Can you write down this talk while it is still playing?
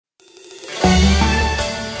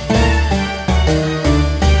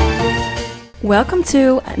Welcome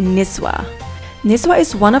to Nizwa. Nizwa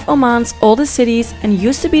is one of Oman's oldest cities and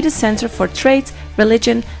used to be the center for trade,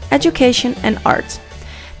 religion, education and art.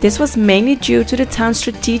 This was mainly due to the town's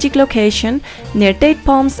strategic location near date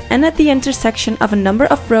palms and at the intersection of a number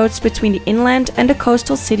of roads between the inland and the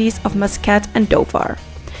coastal cities of Muscat and Dover.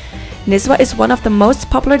 Nizwa is one of the most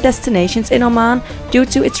popular destinations in Oman due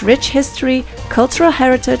to its rich history, cultural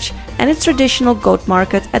heritage and its traditional goat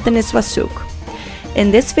market at the Nizwa Souq. In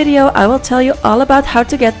this video, I will tell you all about how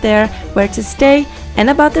to get there, where to stay, and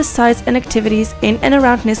about the sites and activities in and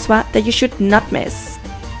around Nizwa that you should not miss.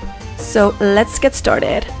 So let's get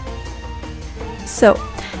started. So,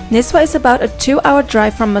 Nizwa is about a 2-hour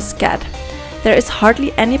drive from Muscat. There is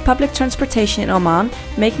hardly any public transportation in Oman,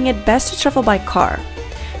 making it best to travel by car.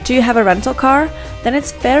 Do you have a rental car? Then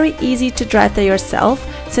it's very easy to drive there yourself,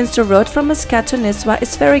 since the road from Muscat to Nizwa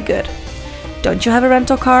is very good. Don't you have a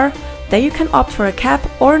rental car? Then you can opt for a cab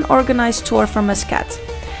or an organized tour from Muscat.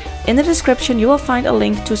 In the description you will find a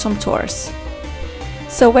link to some tours.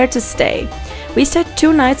 So where to stay? We stayed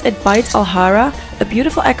 2 nights at Birkat Al Mouz, a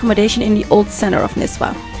beautiful accommodation in the old center of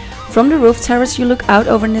Nizwa. From the roof terrace you look out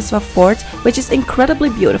over Nizwa Fort, which is incredibly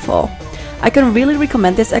beautiful. I can really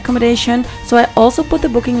recommend this accommodation, so I also put the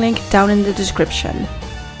booking link down in the description.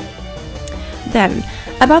 Then,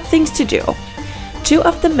 about things to do. 2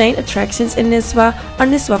 of the main attractions in Nizwa are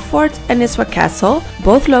Nizwa Fort and Nizwa Castle,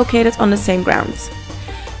 both located on the same grounds.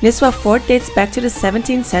 Nizwa Fort dates back to the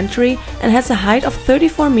 17th century and has a height of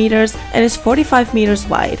 34 meters and is 45 meters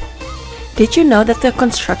wide. Did you know that the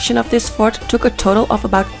construction of this fort took a total of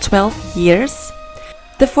about 12 years?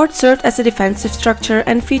 The fort served as a defensive structure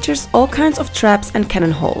and features all kinds of traps and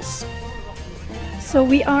cannon holes. So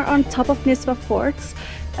we are on top of Nizwa Fort.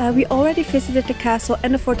 We already visited the castle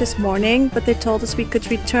and the fort this morning, but they told us we could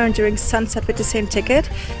return during sunset with the same ticket,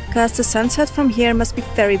 because the sunset from here must be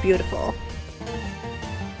very beautiful.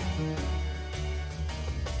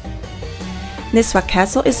 Nizwa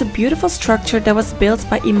Castle is a beautiful structure that was built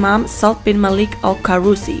by Imam Saud bin Malik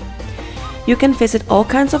al-Qarusi. You can visit all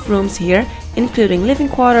kinds of rooms here, including living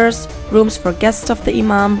quarters, rooms for guests of the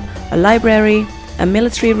Imam, a library, a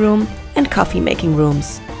military room, and coffee making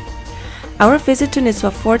rooms. Our visit to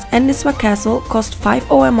Nizwa Fort and Nizwa Castle cost 5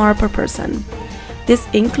 OMR per person. This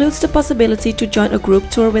includes the possibility to join a group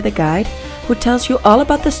tour with a guide who tells you all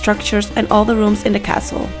about the structures and all the rooms in the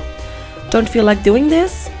castle. Don't feel like doing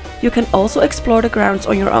this? You can also explore the grounds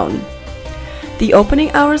on your own. The opening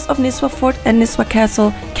hours of Nizwa Fort and Nizwa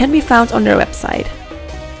Castle can be found on their website.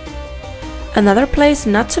 Another place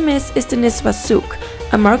not to miss is the Nizwa Souq,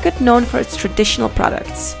 a market known for its traditional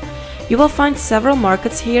products. You will find several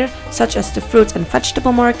markets here, such as the fruit and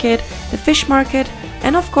vegetable market, the fish market,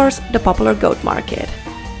 and of course the popular goat market.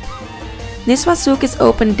 Nizwa Souq is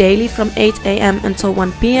open daily from 8 AM until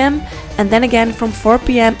 1 PM and then again from 4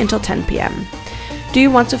 PM until 10 PM. Do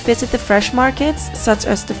you want to visit the fresh markets, such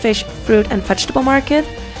as the fish, fruit and vegetable market?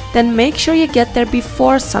 Then make sure you get there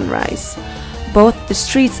before sunrise. Both the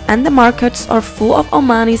streets and the markets are full of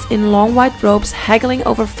Omanis in long white robes haggling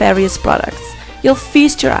over various products. You'll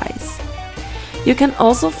feast your eyes. You can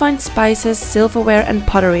also find spices, silverware and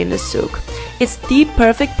pottery in the souk. It's the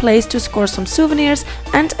perfect place to score some souvenirs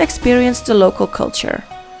and experience the local culture.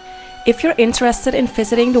 If you're interested in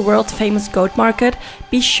visiting the world-famous goat market,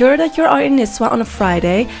 be sure that you are in Nizwa on a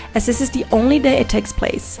Friday, as this is the only day it takes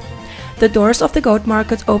place. The doors of the goat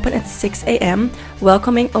market open at 6 AM,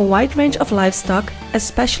 welcoming a wide range of livestock,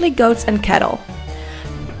 especially goats and cattle.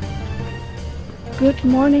 Good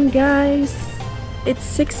morning, guys! It's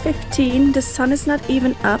 6:15, the sun is not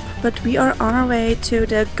even up, but we are on our way to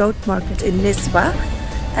the goat market in Nizwa,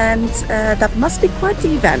 and that must be quite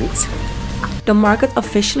the event. The market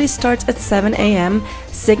officially starts at 7 AM,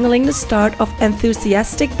 signaling the start of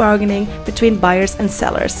enthusiastic bargaining between buyers and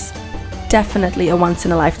sellers. Definitely a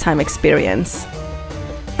once-in-a-lifetime experience.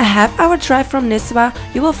 A half-hour drive from Nizwa,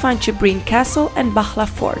 you will find Jibreen Castle and Bahla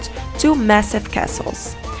Fort, 2 massive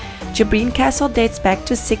castles. Jibreen Castle dates back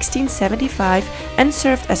to 1675 and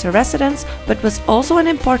served as a residence, but was also an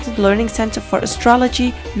important learning center for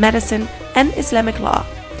astrology, medicine, and Islamic law.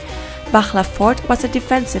 Bahla Fort was a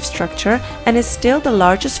defensive structure and is still the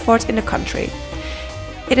largest fort in the country.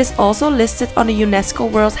 It is also listed on the UNESCO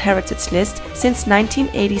World Heritage List since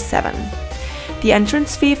 1987. The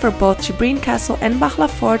entrance fee for both Jibreen Castle and Bahla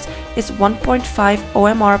Fort is 1.5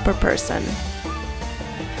 OMR per person.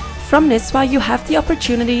 From Nizwa you have the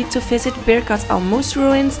opportunity to visit Birkat Al Mouz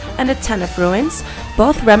ruins and the Tanuf ruins,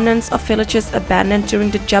 both remnants of villages abandoned during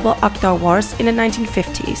the Jabal Akhdar Wars in the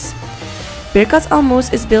 1950s. Birkat Al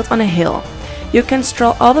Mouz is built on a hill. You can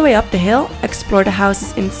stroll all the way up the hill, explore the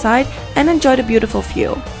houses inside and enjoy the beautiful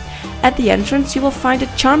view. At the entrance you will find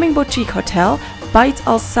a charming boutique hotel, Bait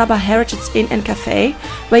Al Sabah Heritage Inn and Cafe,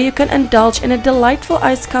 where you can indulge in a delightful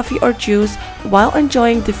iced coffee or juice while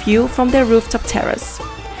enjoying the view from their rooftop terrace.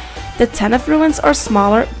 The Tanuf ruins are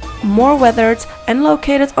smaller, more weathered and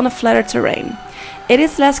located on a flatter terrain. It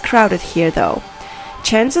is less crowded here though.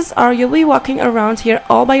 Chances are you'll be walking around here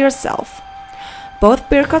all by yourself. Both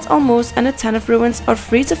Birkat Al Mouz and the Tanuf ruins are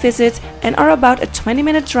free to visit and are about a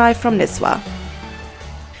 20-minute drive from Nizwa.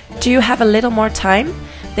 Do you have a little more time?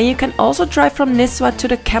 Then you can also drive from Nizwa to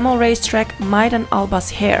the camel racetrack Maydan al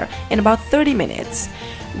Bashair in about 30 minutes.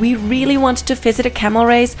 We really wanted to visit a camel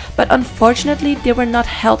race, but unfortunately they were not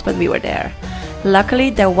held when we were there.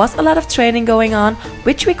 Luckily there was a lot of training going on,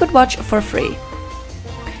 which we could watch for free.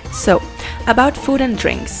 So, about food and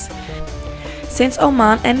drinks. Since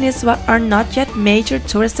Oman and Nizwa are not yet major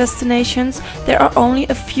tourist destinations, there are only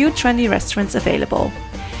a few trendy restaurants available.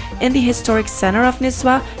 In the historic center of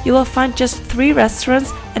Nizwa, you will find just 3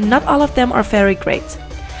 restaurants and not all of them are very great.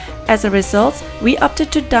 As a result, we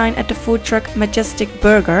opted to dine at the food truck Majestic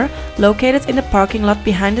Burger, located in the parking lot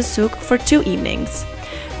behind the souk, for 2 evenings.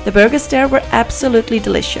 The burgers there were absolutely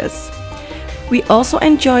delicious. We also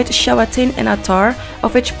enjoyed Shawatin and Attar,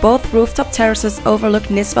 of which both rooftop terraces overlook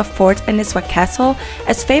Nizwa Fort and Nizwa Castle,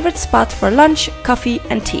 as favorite spot for lunch, coffee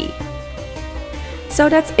and tea. So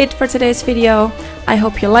that's it for today's video. I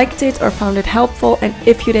hope you liked it or found it helpful, and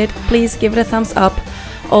if you did, please give it a thumbs up.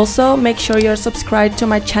 Also, make sure you're subscribed to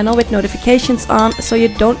my channel with notifications on so you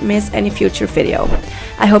don't miss any future video.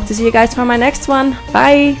 I hope to see you guys for my next one.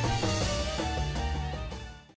 Bye!